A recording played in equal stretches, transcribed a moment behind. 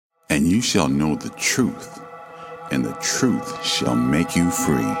and you shall know the truth, and the truth shall make you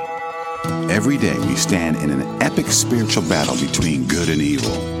free. Every day we stand in an epic spiritual battle between good and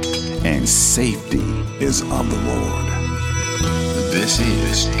evil, and safety is of the Lord. This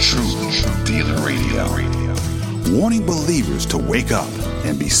is Truthdealer Radio. Warning believers to wake up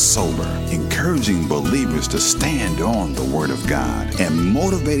and be sober, encouraging believers to stand on the Word of God, and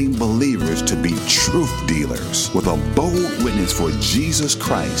motivating believers to be truth dealers with a bold witness for Jesus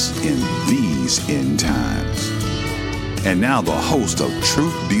Christ in these end times. And now the host of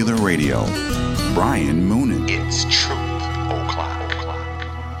Truthdealer Radio, Brian Moonen. It's Truth O'Clock.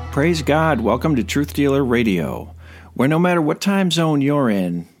 Praise God. Welcome to Truthdealer Radio, where no matter what time zone you're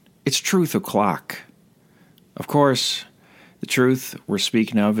in, it's Truth O'Clock. Of course, the truth we're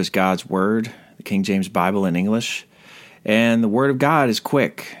speaking of is God's Word, the King James Bible in English, and the Word of God is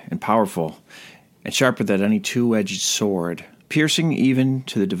quick and powerful and sharper than any two-edged sword, piercing even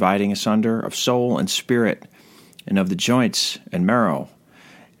to the dividing asunder of soul and spirit and of the joints and marrow,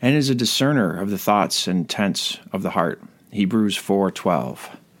 and is a discerner of the thoughts and intents of the heart. Hebrews 4:12.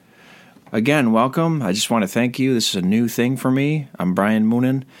 Again, welcome. I just want to thank you. This is a new thing for me. I'm Brian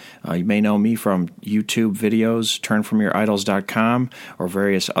Moonen. You may know me from YouTube videos, turnfromyouridols.com, or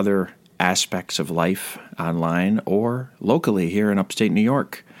various other aspects of life online or locally here in upstate New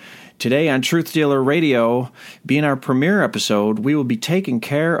York. Today on Truthdealer Radio, being our premiere episode, we will be taking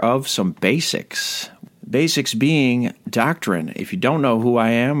care of some basics. Basics being doctrine. If you don't know who I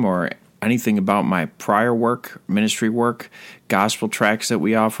am or anything about my prior work, ministry work, gospel tracts that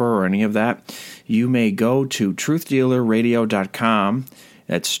we offer, or any of that, you may go to truthdealerradio.com.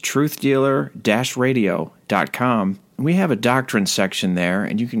 That's truthdealer-radio.com. We have a doctrine section there,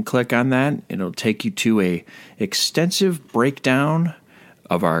 and you can click on that. It'll take you to a extensive breakdown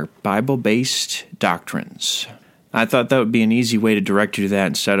of our Bible-based doctrines. I thought that would be an easy way to direct you to that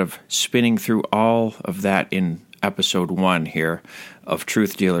instead of spinning through all of that in episode 1 here of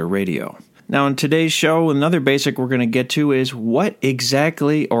Truthdealer Radio. Now, in today's show, another basic we're going to get to is what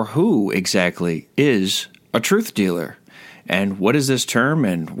exactly or who exactly is a truth dealer? And what is this term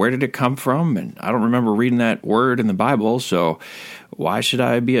and where did it come from? And I don't remember reading that word in the Bible, so why should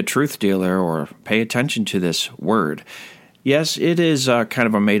I be a truth dealer or pay attention to this word? Yes, it is kind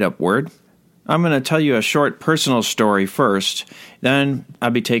of a made-up word. I'm going to tell you a short personal story first, then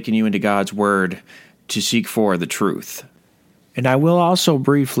I'll be taking you into God's Word to seek for the truth. And I will also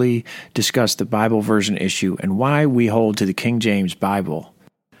briefly discuss the Bible version issue and why we hold to the King James Bible.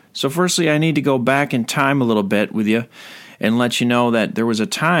 So firstly, I need to go back in time a little bit with you and let you know that there was a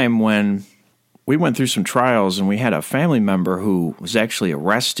time when we went through some trials and we had a family member who was actually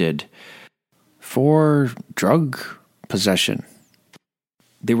arrested for drug possession.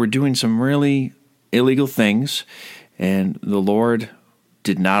 They were doing some really illegal things, and the Lord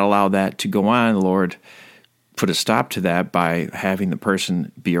did not allow that to go on. The Lord put a stop to that by having the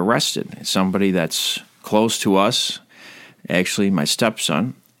person be arrested. It's somebody that's close to us, actually my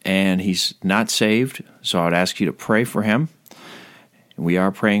stepson, and he's not saved, so I'd ask you to pray for him. We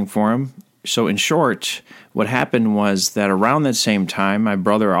are praying for him. So in short, what happened was that around that same time, my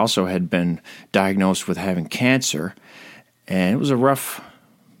brother also had been diagnosed with having cancer, and it was a rough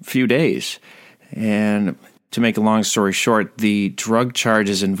few days. And to make a long story short, the drug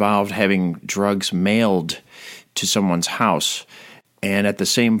charges involved having drugs mailed to someone's house. And at the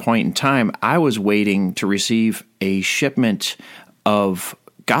same point in time, I was waiting to receive a shipment of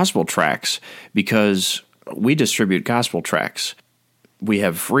gospel tracts because we distribute gospel tracts. We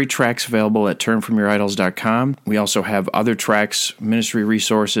have free tracts available at turnfromyouridols.com. We also have other tracts, ministry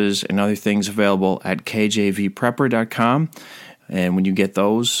resources, and other things available at kjvprepper.com. And when you get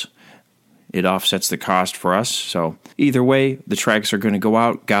those, it offsets the cost for us. So either way, the tracts are going to go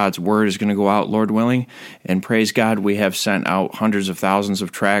out. God's Word is going to go out, Lord willing. And praise God, we have sent out hundreds of thousands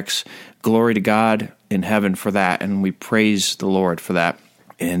of tracts. Glory to God in heaven for that. And we praise the Lord for that.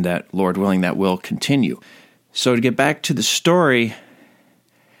 And that, Lord willing, that will continue. So to get back to the story,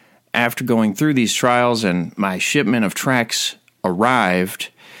 after going through these trials and my shipment of tracts arrived,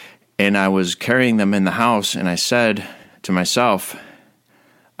 and I was carrying them in the house, and I said to myself,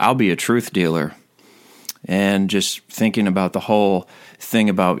 I'll be a truth dealer. And just thinking about the whole thing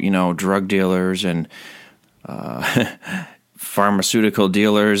about, drug dealers and pharmaceutical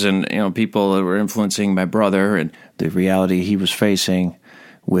dealers and, people that were influencing my brother and the reality he was facing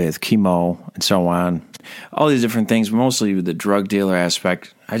with chemo and so on. All these different things, mostly with the drug dealer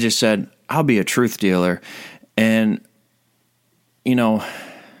aspect. I just said, I'll be a truth dealer. And,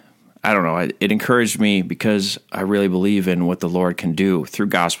 I don't know, it encouraged me because I really believe in what the Lord can do through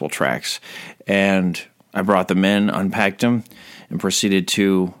gospel tracts. And I brought them in, unpacked them, and proceeded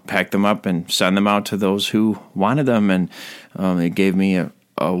to pack them up and send them out to those who wanted them. And it gave me a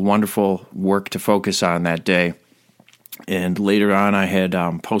wonderful work to focus on that day. And later on, I had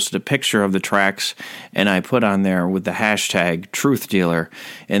posted a picture of the tracts, and I put on there with the hashtag Truthdealer.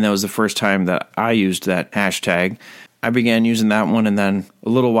 And that was the first time that I used that hashtag. I began using that one, and then a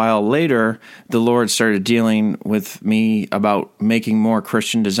little while later, the Lord started dealing with me about making more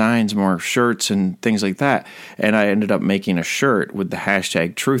Christian designs, more shirts and things like that. And I ended up making a shirt with the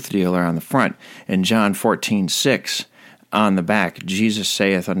hashtag Truthdealer on the front, and John 14:6 on the back. Jesus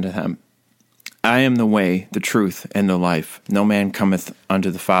saith unto them, I am the way, the truth, and the life. No man cometh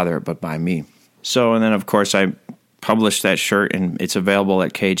unto the Father but by me. So, and then of course I published that shirt, and it's available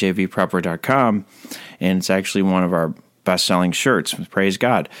at kjvprepper.com, and it's actually one of our best-selling shirts. Praise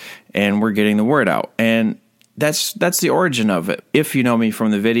God. And we're getting the word out. And that's the origin of it. If you know me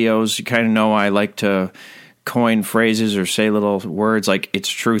from the videos, you kind of know I like to coin phrases or say little words like it's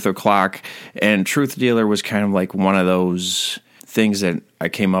truth o'clock, and Truth Dealer was kind of like one of those things that I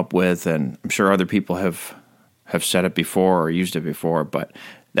came up with, and I'm sure other people have said it before or used it before, but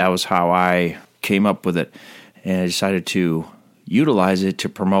that was how I came up with it. And I decided to utilize it to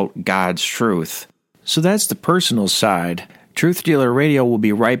promote God's truth. So that's the personal side. Truth Dealer Radio will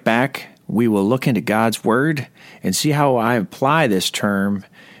be right back. We will look into God's Word and see how I apply this term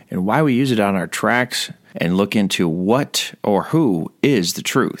and why we use it on our tracks, and look into what or who is the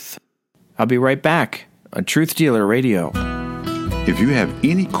truth. I'll be right back on Truth Dealer Radio. If you have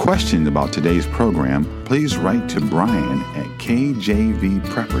any questions about today's program, please write to Brian at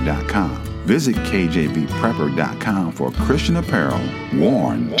kjvprepper.com. Visit kjvprepper.com for Christian apparel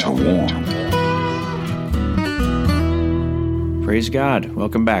worn to warm. Praise God.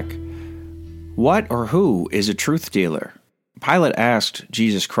 Welcome back. What or who is a truth dealer? Pilate asked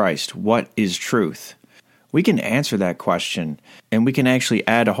Jesus Christ, what is truth? We can answer that question, and we can actually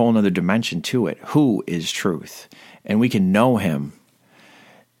add a whole other dimension to it. Who is truth? And we can know him.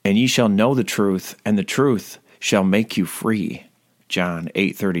 And ye shall know the truth, and the truth shall make you free. John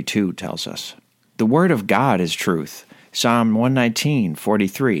 8:32 tells us. The word of God is truth. Psalm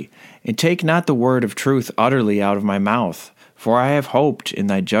 119:43. And take not the word of truth utterly out of my mouth, for I have hoped in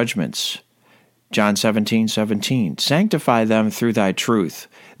thy judgments. John 17:17. Sanctify them through thy truth.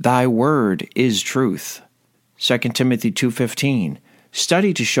 Thy word is truth. 2 Timothy 2:15.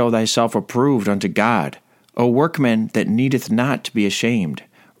 Study to show thyself approved unto God, a workman that needeth not to be ashamed,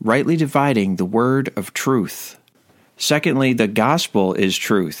 rightly dividing the word of truth. Secondly, the gospel is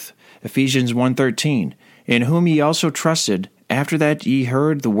truth. Ephesians 1:13. In whom ye also trusted, after that ye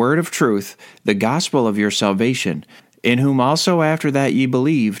heard the word of truth, the gospel of your salvation, in whom also after that ye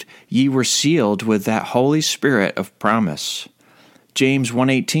believed, ye were sealed with that Holy Spirit of promise. James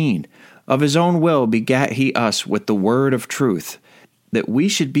 1:18. Of his own will begat he us with the word of truth, that we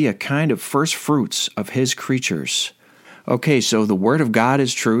should be a kind of first fruits of his creatures. Okay, so the word of God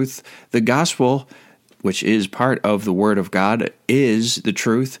is truth. The gospel, which is part of the word of God, is the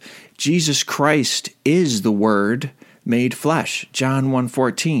truth. Jesus Christ is the word made flesh. John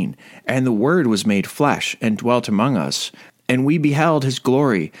 1:14. And the word was made flesh and dwelt among us. And we beheld his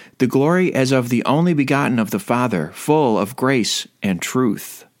glory, the glory as of the only begotten of the Father, full of grace and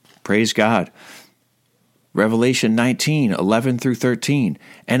truth. Praise God. Revelation 19:11-13.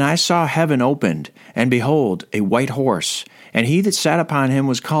 And I saw heaven opened, and behold, a white horse. And he that sat upon him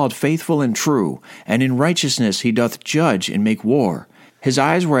was called Faithful and True, and in righteousness he doth judge and make war. His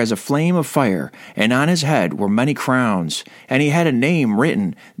eyes were as a flame of fire, and on his head were many crowns. And he had a name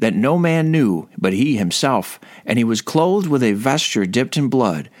written that no man knew but he himself. And he was clothed with a vesture dipped in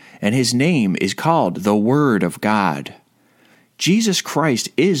blood, and his name is called the Word of God. Jesus Christ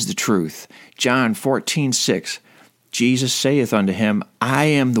is the truth. John 14:6. Jesus saith unto him, I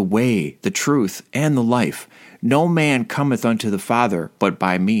am the way, the truth, and the life. No man cometh unto the Father but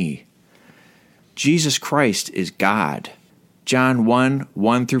by me. Jesus Christ is God. John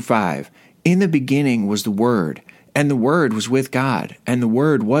 1:1-5. In the beginning was the Word, and the Word was with God, and the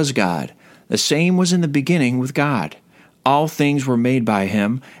Word was God. The same was in the beginning with God. All things were made by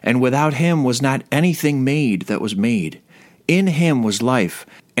him, and without him was not anything made that was made. In him was life,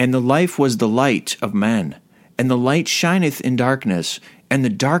 and the life was the light of men. And the light shineth in darkness, and the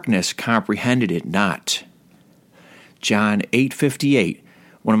darkness comprehended it not. John 8:58,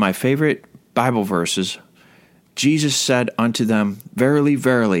 one of my favorite Bible verses. Jesus said unto them, Verily,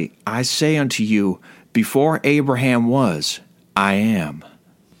 verily, I say unto you, before Abraham was, I am.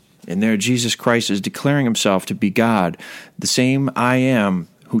 And there Jesus Christ is declaring himself to be God, the same I am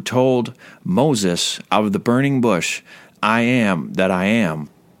who told Moses out of the burning bush, I am that I am,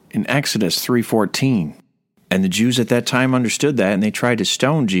 in Exodus 3:14. And the Jews at that time understood that, and they tried to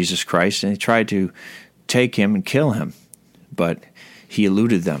stone Jesus Christ, and they tried to take him and kill him. But he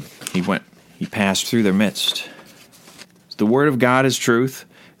eluded them. He passed through their midst. The Word of God is truth.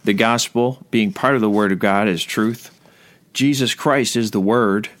 The gospel, being part of the Word of God, is truth. Jesus Christ is the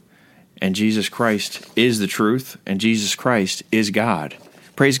Word, and Jesus Christ is the truth, and Jesus Christ is God.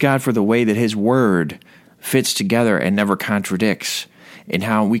 Praise God for the way that His Word fits together and never contradicts, and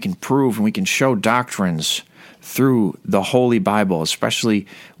how we can prove and we can show doctrines through the Holy Bible, especially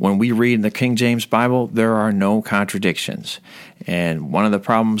when we read in the King James Bible, there are no contradictions. And one of the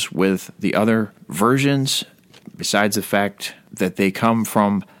problems with the other versions, besides the fact that they come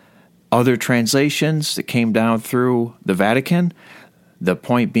from other translations that came down through the Vatican, the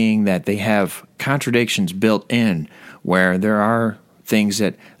point being that they have contradictions built in where there are things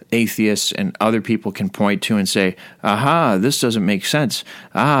that atheists and other people can point to and say, aha, this doesn't make sense.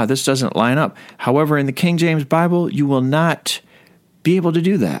 This doesn't line up. However, in the King James Bible, you will not be able to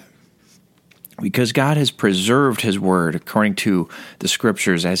do that because God has preserved His Word according to the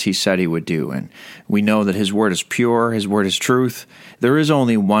Scriptures as He said He would do. And we know that His Word is pure, His Word is truth. There is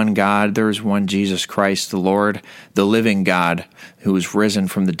only one God. There is one Jesus Christ, the Lord, the living God who is risen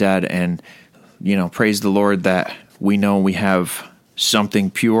from the dead. And, praise the Lord that we know we have something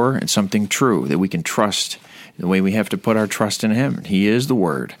pure and something true that we can trust. The way we have to put our trust in Him. He is the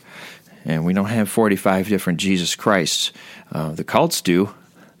Word. And we don't have 45 different Jesus Christs. The cults do,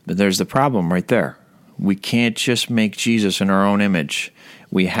 but there's the problem right there. We can't just make Jesus in our own image.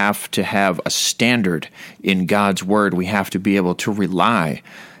 We have to have a standard in God's Word. We have to be able to rely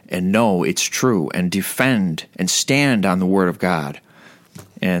and know it's true and defend and stand on the Word of God.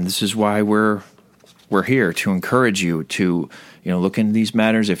 And this is why we're here to encourage you to look into these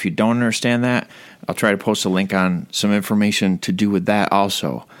matters. If you don't understand that, I'll try to post a link on some information to do with that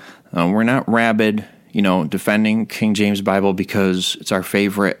also. We're not rabid, defending King James Bible because it's our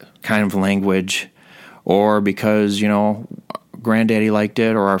favorite kind of language or because, Granddaddy liked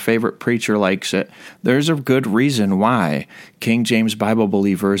it or our favorite preacher likes it. There's a good reason why King James Bible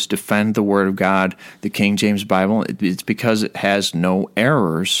believers defend the Word of God, the King James Bible. It's because it has no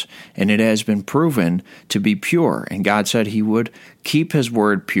errors and it has been proven to be pure. And God said He would keep His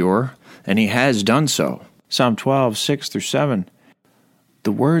Word pure, and He has done so. Psalm 12, 6-7.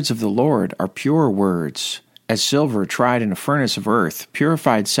 The words of the Lord are pure words, as silver tried in a furnace of earth,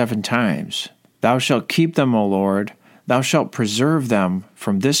 purified 7 times. Thou shalt keep them, O Lord. Thou shalt preserve them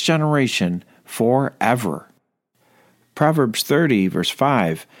from this generation forever. Proverbs 30, verse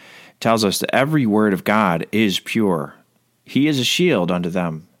 5, tells us that every word of God is pure. He is a shield unto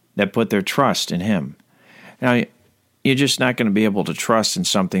them that put their trust in Him. Now, you're just not going to be able to trust in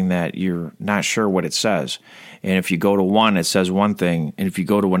something that you're not sure what it says. And if you go to one, it says one thing. And if you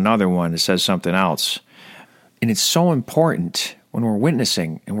go to another one, it says something else. And it's so important when we're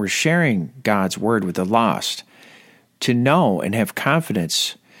witnessing and we're sharing God's Word with the lost to know and have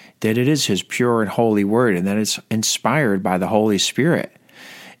confidence that it is His pure and holy Word and that it's inspired by the Holy Spirit.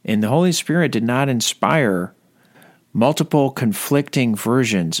 And the Holy Spirit did not inspire multiple conflicting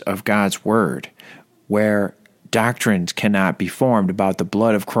versions of God's Word where doctrines cannot be formed about the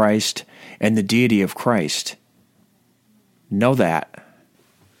blood of Christ and the deity of Christ. Know that.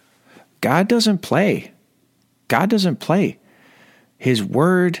 God doesn't play. God doesn't play. His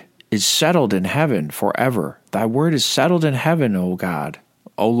Word is settled in heaven forever. Thy Word is settled in heaven, O God,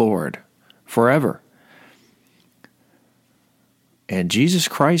 O Lord, forever. And Jesus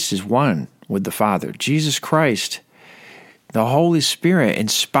Christ is one with the Father. Jesus Christ, the Holy Spirit,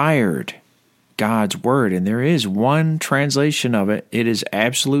 inspired God's Word. And there is one translation of it. It is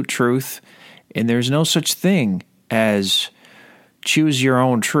absolute truth. And there's no such thing as choose your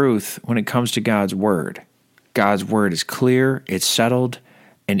own truth when it comes to God's Word. God's Word is clear, it's settled,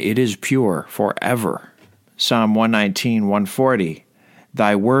 and it is pure forever. Psalm 119, 140.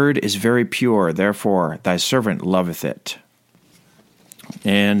 Thy word is very pure, therefore thy servant loveth it.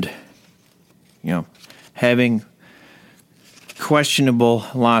 And, having questionable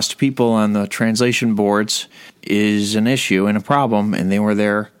lost people on the translation boards is an issue and a problem, and they were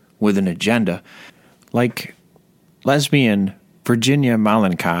there with an agenda. Like lesbian Virginia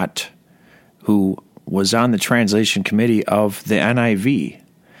Malincott, who was on the translation committee of the NIV,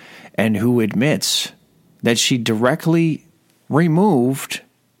 and who admits that she directly removed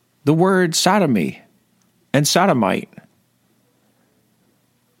the word sodomy and sodomite.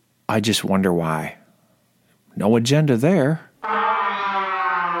 I just wonder why. No agenda there.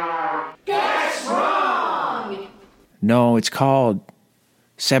 That's wrong! No, it's called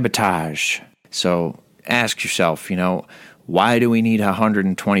sabotage. So ask yourself, why do we need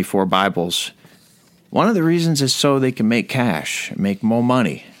 124 Bibles One of the reasons is so they can make cash, make more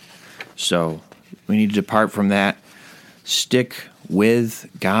money. So we need to depart from that. Stick with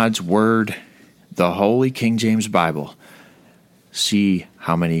God's Word, the Holy King James Bible. See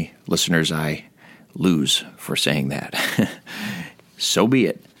how many listeners I lose for saying that. So be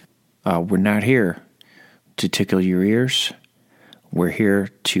it. We're not here to tickle your ears. We're here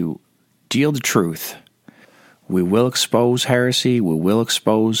to deal the truth. We will expose heresy. We will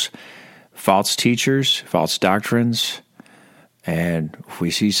expose false teachers, false doctrines. And if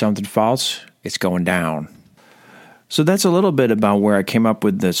we see something false, it's going down. So that's a little bit about where I came up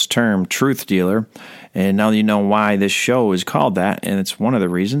with this term, truth dealer. And now you know why this show is called that, and it's one of the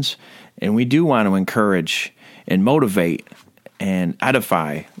reasons. And we do want to encourage and motivate and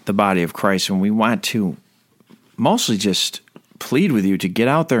edify the body of Christ. And we want to mostly just plead with you to get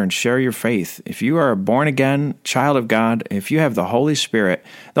out there and share your faith. If you are a born-again child of God, if you have the Holy Spirit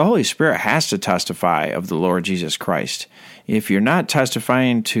has to testify of the Lord Jesus Christ. If you're not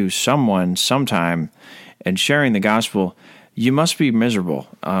testifying to someone sometime and sharing the gospel, you must be miserable.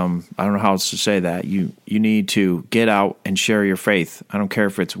 I don't know how else to say that. You need to get out and share your faith. I don't care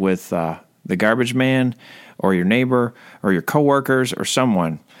if it's with the garbage man or your neighbor or your coworkers or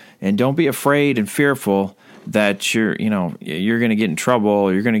someone. And don't be afraid and fearful that you're going to get in trouble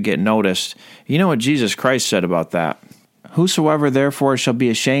or you're going to get noticed. You know what Jesus Christ said about that? Whosoever therefore shall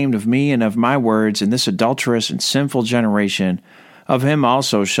be ashamed of me and of my words in this adulterous and sinful generation, of him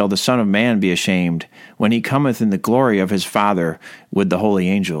also shall the Son of Man be ashamed when he cometh in the glory of his Father with the holy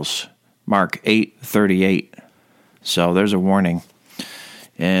angels. Mark 8:38. So there's a warning.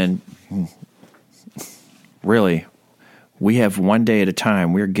 And really, we have one day at a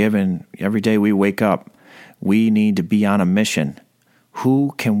time. We're given, every day we wake up, we need to be on a mission.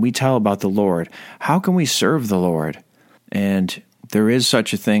 Who can we tell about the Lord? How can we serve the Lord? And there is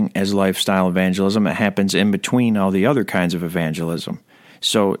such a thing as lifestyle evangelism that happens in between all the other kinds of evangelism.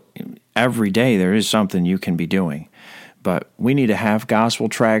 So every day there is something you can be doing. But we need to have gospel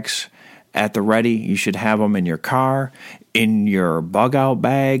tracts at the ready. You should have them in your car, in your bug-out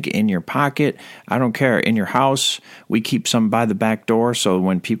bag, in your pocket. I don't care. In your house. We keep some by the back door so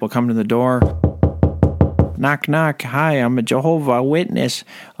when people come to the door, knock, knock. Hi, I'm a Jehovah Witness.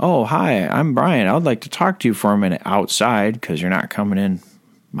 Oh, hi, I'm Brian. I would like to talk to you for a minute outside because you're not coming in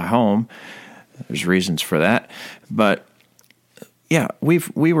my home. There's reasons for that. But, yeah, we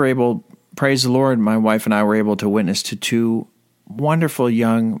were able, praise the Lord, my wife and I were able to witness to two wonderful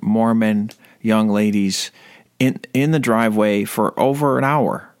young Mormon young ladies in the driveway for over an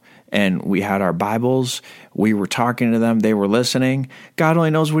hour. And we had our Bibles. We were talking to them. They were listening. God only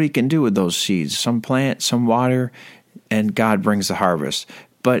knows what he can do with those seeds. Some plant, some water, and God brings the harvest.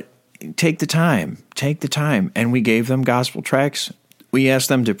 But take the time. Take the time. And we gave them gospel tracts. We asked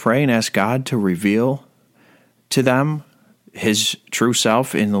them to pray and ask God to reveal to them his true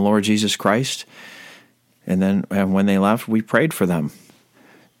self in the Lord Jesus Christ. And then when they left, we prayed for them.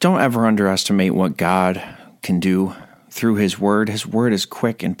 Don't ever underestimate what God can do through his word. His word is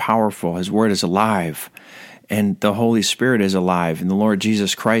quick and powerful. His word is alive. And the Holy Spirit is alive. And the Lord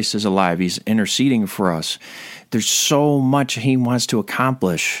Jesus Christ is alive. He's interceding for us. There's so much he wants to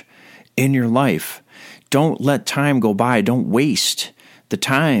accomplish in your life. Don't let time go by. Don't waste the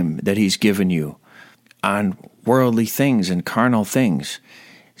time that he's given you on worldly things and carnal things.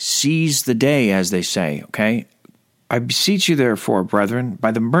 Seize the day, as they say, okay? I beseech you, therefore, brethren,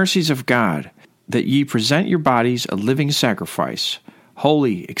 by the mercies of God, that ye present your bodies a living sacrifice,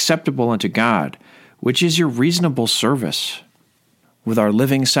 holy, acceptable unto God, which is your reasonable service. With our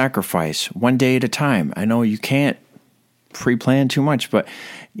living sacrifice, one day at a time. I know you can't pre-plan too much, but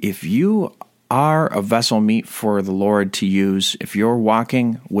if you are a vessel meet for the Lord to use, if you're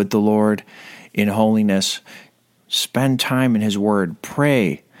walking with the Lord in holiness, spend time in his word,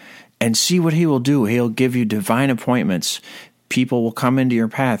 pray, and see what he will do. He'll give you divine appointments. People will come into your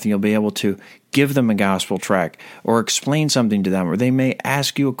path, and you'll be able to give them a gospel tract or explain something to them, or they may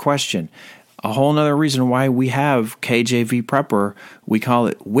ask you a question. A whole other reason why we have KJV Prepper, we call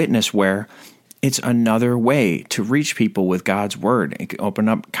it witnessware. It's another way to reach people with God's word. It can open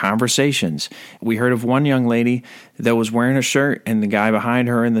up conversations. We heard of one young lady that was wearing a shirt, and the guy behind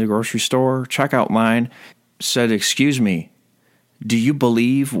her in the grocery store checkout line said, "Excuse me, do you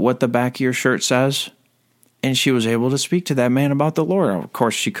believe what the back of your shirt says?" And she was able to speak to that man about the Lord. Of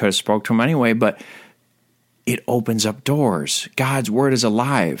course, she could have spoke to him anyway, but it opens up doors. God's word is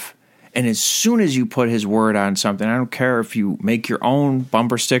alive. And as soon as you put his word on something, I don't care if you make your own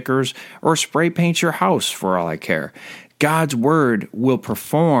bumper stickers or spray paint your house for all I care. God's word will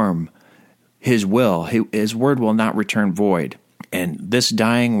perform his will. His word will not return void. And this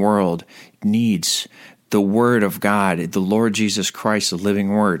dying world needs the Word of God, the Lord Jesus Christ, the living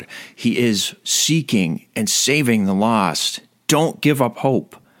Word. He is seeking and saving the lost. Don't give up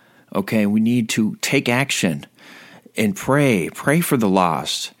hope. Okay, we need to take action and pray for the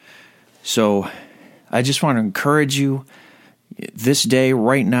lost. So I just want to encourage you this day,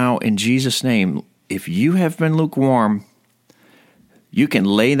 right now, in Jesus' name, if you have been lukewarm, you can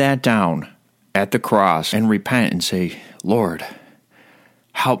lay that down at the cross and repent and say, Lord,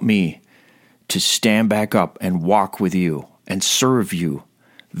 help me to stand back up and walk with you and serve you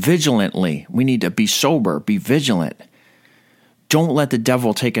vigilantly. We need to be sober, be vigilant. Don't let the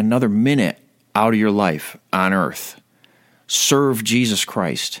devil take another minute out of your life on earth. Serve Jesus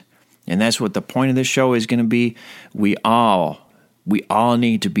Christ. And that's what the point of this show is going to be. We all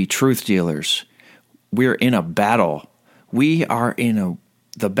need to be truth dealers. We're in a battle. We are in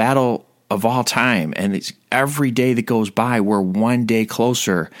the battle of all time. And it's every day that goes by, we're one day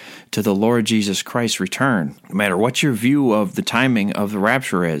closer to the Lord Jesus Christ's return. No matter what your view of the timing of the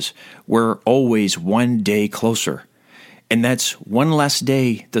rapture is, we're always one day closer. And that's one less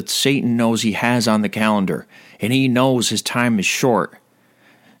day that Satan knows he has on the calendar. And he knows his time is short.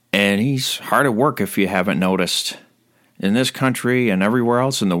 And he's hard at work, if you haven't noticed, in this country and everywhere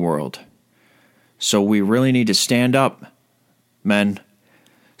else in the world. So we really need to stand up, men.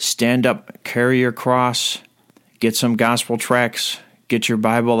 Stand up, carry your cross, get some gospel tracts, get your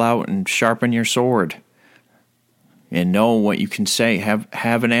Bible out and sharpen your sword. And know what you can say.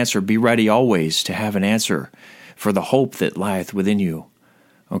 Have an answer. Be ready always to have an answer for the hope that lieth within you.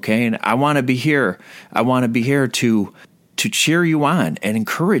 Okay? And I want to be here. I want to be here to cheer you on and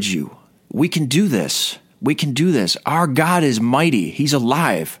encourage you. We can do this. We can do this. Our God is mighty. He's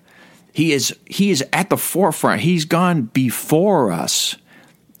alive. He is at the forefront. He's gone before us.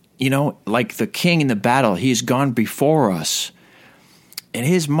 You know, like the king in the battle, he's gone before us. And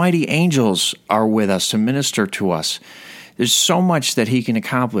his mighty angels are with us to minister to us. There's so much that he can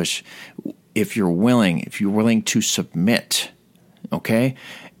accomplish if you're willing to submit, okay?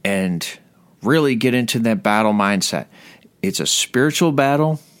 And really get into that battle mindset. It's a spiritual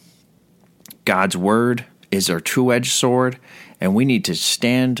battle. God's word is our two-edged sword, and we need to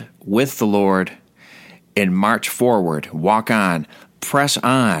stand with the Lord and march forward, walk on, press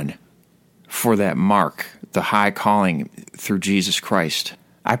on for that mark, the high calling through Jesus Christ.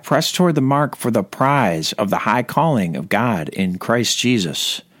 I press toward the mark for the prize of the high calling of God in Christ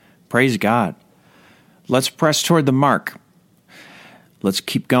Jesus. Praise God. Let's press toward the mark. Let's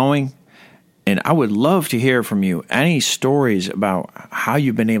keep going. And I would love to hear from you any stories about how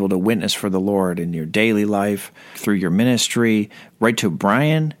you've been able to witness for the Lord in your daily life, through your ministry. Write to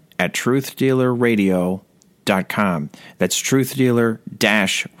Brian at truthdealerradio.com. That's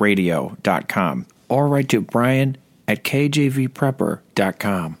truthdealer-radio.com. Or write to Brian at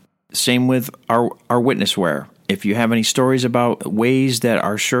kjvprepper.com. Same with our witness wear. If you have any stories about ways that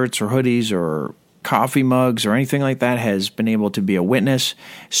our shirts or hoodies or coffee mugs or anything like that has been able to be a witness,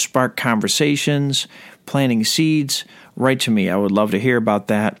 spark conversations, planting seeds, write to me. I would love to hear about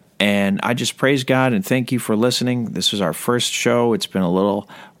that. And I just praise God and thank you for listening. This is our first show. It's been a little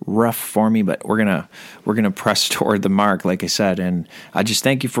rough for me, but we're gonna press toward the mark, like I said. And I just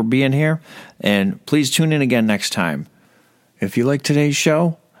thank you for being here. And please tune in again next time. If you like today's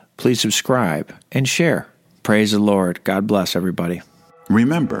show, please subscribe and share. Praise the Lord. God bless everybody.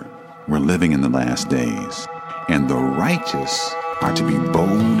 Remember, we're living in the last days, and the righteous are to be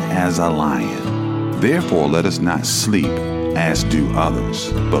bold as a lion. Therefore, let us not sleep as do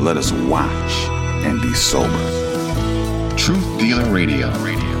others, but let us watch and be sober. Truth Dealer Radio.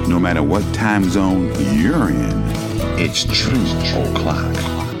 No matter what time zone you're in, it's Truth O'Clock.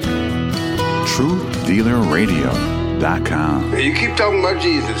 TruthDealerRadio.com. You keep talking about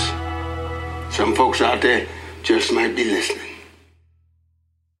Jesus. Some folks out there just might be listening.